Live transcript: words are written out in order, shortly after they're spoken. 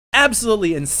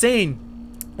absolutely insane.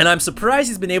 And I'm surprised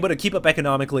he's been able to keep up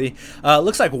economically.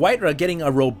 Looks like WhiteRa getting a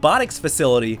robotics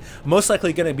facility, most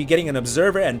likely going to be getting an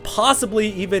observer and possibly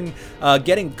even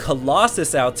getting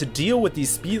Colossus out to deal with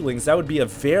these speedlings. That would be a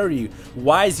very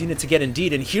wise unit to get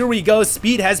indeed. And here we go,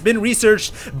 speed has been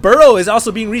researched. Burrow is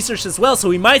also being researched as well, so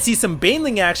we might see some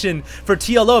Baneling action for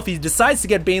TLO if he decides to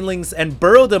get Banelings and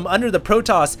burrow them under the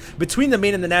Protoss between the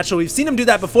main and the natural. We've seen him do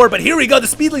that before, but here we go, the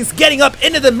speedlings getting up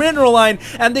into the mineral line,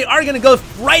 and they are going to go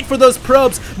right for those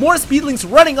probes. More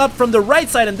speedlings running up from the right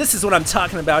side, and this is what I'm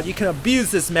talking about. You can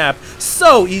abuse this map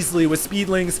so easily with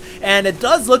speedlings, and it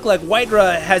does look like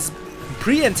WhiteRa has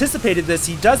pre-anticipated this.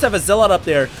 He does have a Zealot up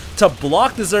there to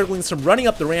block the Zerglings from running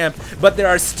up the ramp, but there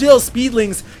are still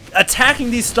speedlings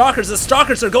attacking these Stalkers. The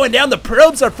Stalkers are going down, the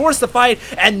probes are forced to fight,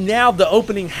 and now the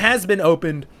opening has been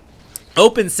opened.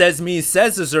 Open says me,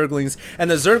 says the Zerglings, and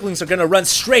the Zerglings are going to run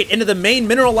straight into the main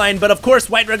mineral line, but of course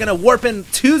WhiteRa going to warp in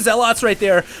 2 Zealots right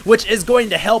there, which is going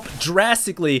to help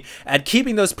drastically at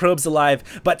keeping those probes alive.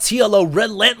 But TLO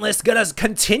relentless, going to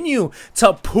continue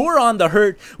to pour on the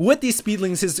hurt with these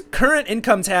speedlings. His current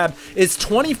income tab is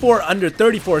 24 under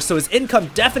 34, so his income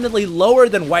definitely lower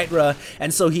than WhiteRa,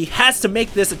 and so he has to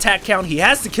make this attack count. He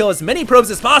has to kill as many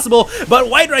probes as possible, but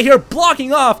WhiteRa here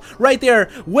blocking off right there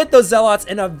with those Zealots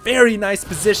in a very nice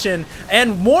position,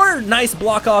 and more nice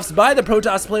block offs by the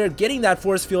Protoss player, getting that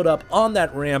force field up on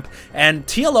that ramp. And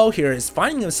TLO here is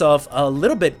finding himself a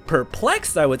little bit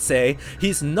perplexed, I would say.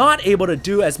 He's not able to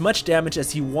do as much damage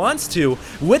as he wants to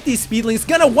with these speedlings.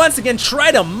 Gonna once again try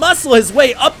to muscle his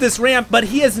way up this ramp, but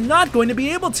he is not going to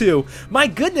be able to. My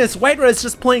goodness, WhiteRa is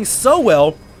just playing so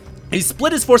well. He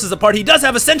split his forces apart. He does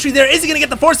have a sentry there. Is he going to get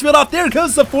the force field off? There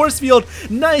goes the force field.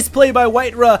 Nice play by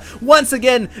WhiteRa. Once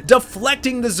again,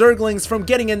 deflecting the Zerglings from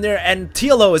getting in there. And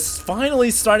TLO is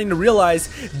finally starting to realize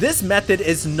this method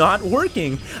is not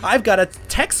working. I've got to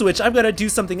tech switch. I've got to do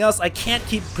something else. I can't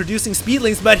keep producing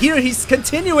speedlings. But here he's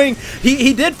continuing.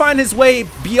 He did find his way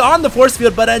beyond the force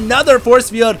field, but another force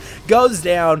field goes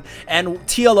down. And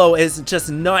TLO is just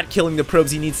not killing the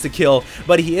probes he needs to kill.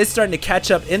 But he is starting to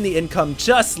catch up in the income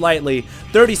just slightly.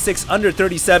 36 under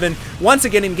 37, once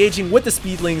again engaging with the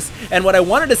speedlings. And what I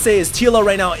wanted to say is TLO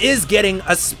right now is getting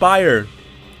a Spire,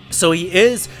 so he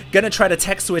is gonna try to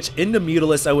tech switch into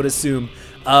Mutalisk, I would assume.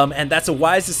 And that's a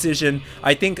wise decision.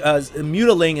 I think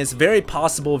Mutiling is very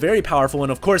possible, very powerful,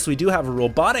 and of course we do have a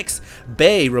robotics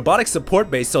bay, robotics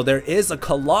support base, so there is a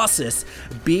Colossus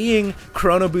being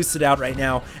chrono boosted out right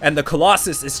now, and the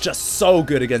Colossus is just so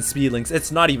good against speedlings.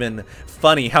 It's not even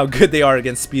funny how good they are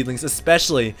against speedlings,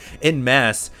 especially in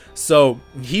mass. So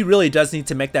he really does need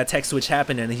to make that tech switch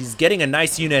happen, and he's getting a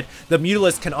nice unit. The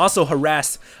Mutalisk can also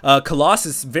harass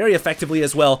Colossus very effectively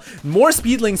as well. More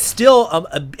speedlings still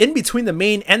in between the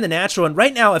main and the natural, and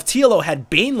right now if TLO had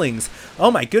Banelings,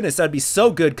 oh my goodness, that'd be so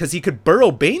good, because he could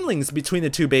burrow Banelings between the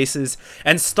 2 bases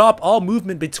and stop all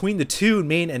movement between the 2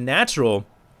 main and natural.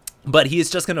 But he is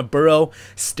just going to burrow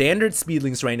standard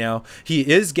speedlings right now. He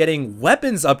is getting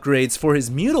weapons upgrades for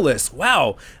his Mutalisk.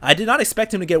 Wow, I did not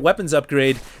expect him to get weapons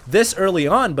upgrade this early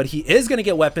on, but he is going to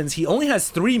get weapons. He only has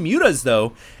 3 mutas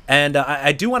though, and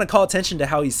I do want to call attention to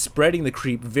how he's spreading the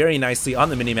creep very nicely on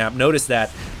the minimap. Notice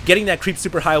that, getting that creep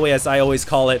superhighway as I always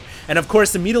call it. And of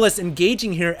course the Mutalisk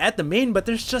engaging here at the main, but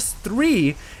there's just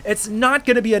 3. It's not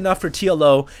going to be enough for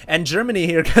TLO, and Germany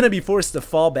here going to be forced to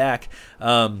fall back.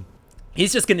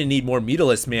 He's just going to need more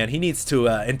Mutalisk, man. He needs to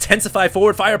intensify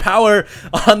forward firepower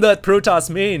on the Protoss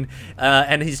main,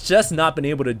 and he's just not been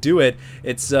able to do it.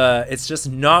 It's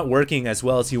just not working as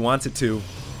well as he wants it to,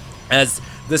 as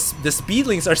the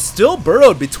speedlings are still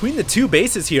burrowed between the 2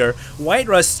 bases here.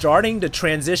 WhiteRa starting to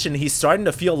transition. He's starting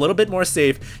to feel a little bit more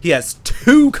safe. He has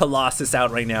 2 Colossus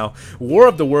out right now. War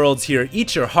of the Worlds here.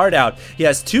 Eat your heart out. He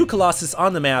has 2 Colossus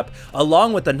on the map,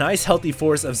 along with a nice healthy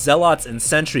force of Zealots and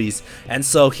Sentries. And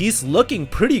so he's looking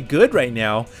pretty good right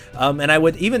now. And I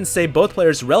would even say both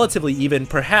players relatively even.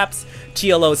 Perhaps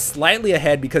TLO slightly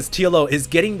ahead, because TLO is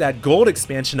getting that gold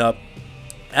expansion up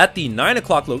at the 9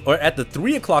 o'clock or at the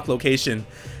 3 o'clock location,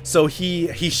 so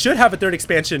he should have a 3rd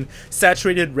expansion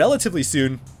saturated relatively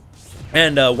soon.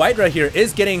 And WhiteRa here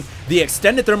is getting the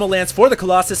extended thermal lance for the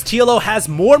Colossus. TLO has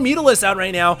more Mutalisks out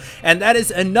right now, and that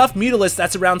is enough Mutalisks.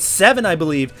 That's around 7, I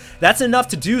believe. That's enough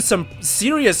to do some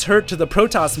serious hurt to the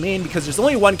Protoss main, because there's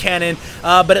only 1 cannon.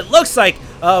 But it looks like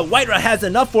WhiteRa has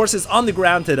enough forces on the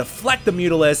ground to deflect the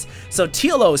Mutalisks, so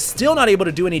TLO is still not able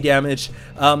to do any damage.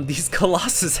 These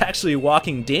Colossus actually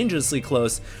walking dangerously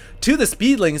close to the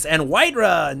speedlings, and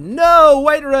WhiteRa, no,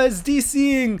 WhiteRa is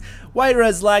DCing. WhiteRa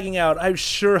is lagging out. I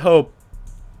sure hope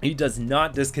he does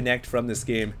not disconnect from this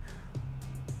game.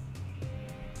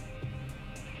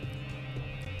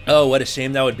 Oh, what a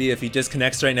shame that would be if he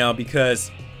disconnects right now,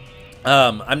 because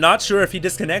I'm not sure if he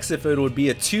disconnects if it would be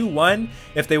a 2-1,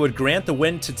 if they would grant the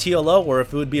win to TLO, or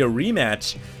if it would be a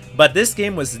rematch. But this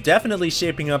game was definitely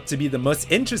shaping up to be the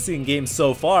most interesting game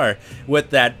so far,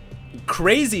 with that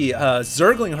crazy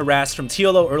Zergling harass from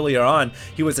TLO earlier on.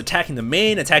 He was attacking the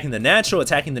main, attacking the natural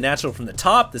from the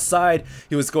top, the side.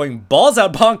 He was going balls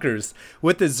out bonkers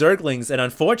with the Zerglings, and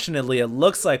unfortunately it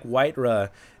looks like WhiteRa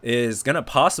is gonna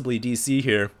possibly DC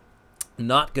here.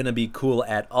 Not gonna be cool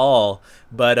at all.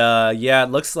 But yeah,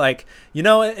 it looks like, you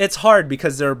know, it's hard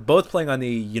because they're both playing on the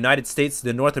United States,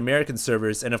 the North American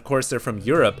servers, and of course they're from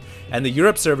Europe, and the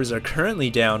Europe servers are currently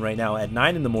down right now at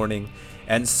 9 in the morning,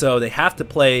 and so they have to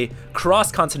play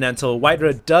cross-continental.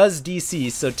 WhiteRa does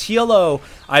DC, so TLO,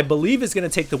 I believe, is going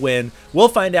to take the win. We'll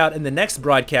find out in the next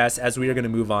broadcast as we are going to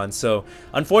move on. So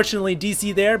unfortunately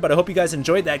DC there, but I hope you guys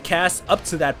enjoyed that cast up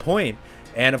to that point,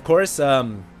 and of course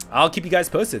I'll keep you guys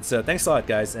posted. So thanks a lot,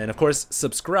 guys, and of course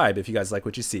subscribe if you guys like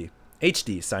what you see.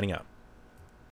 HD signing out.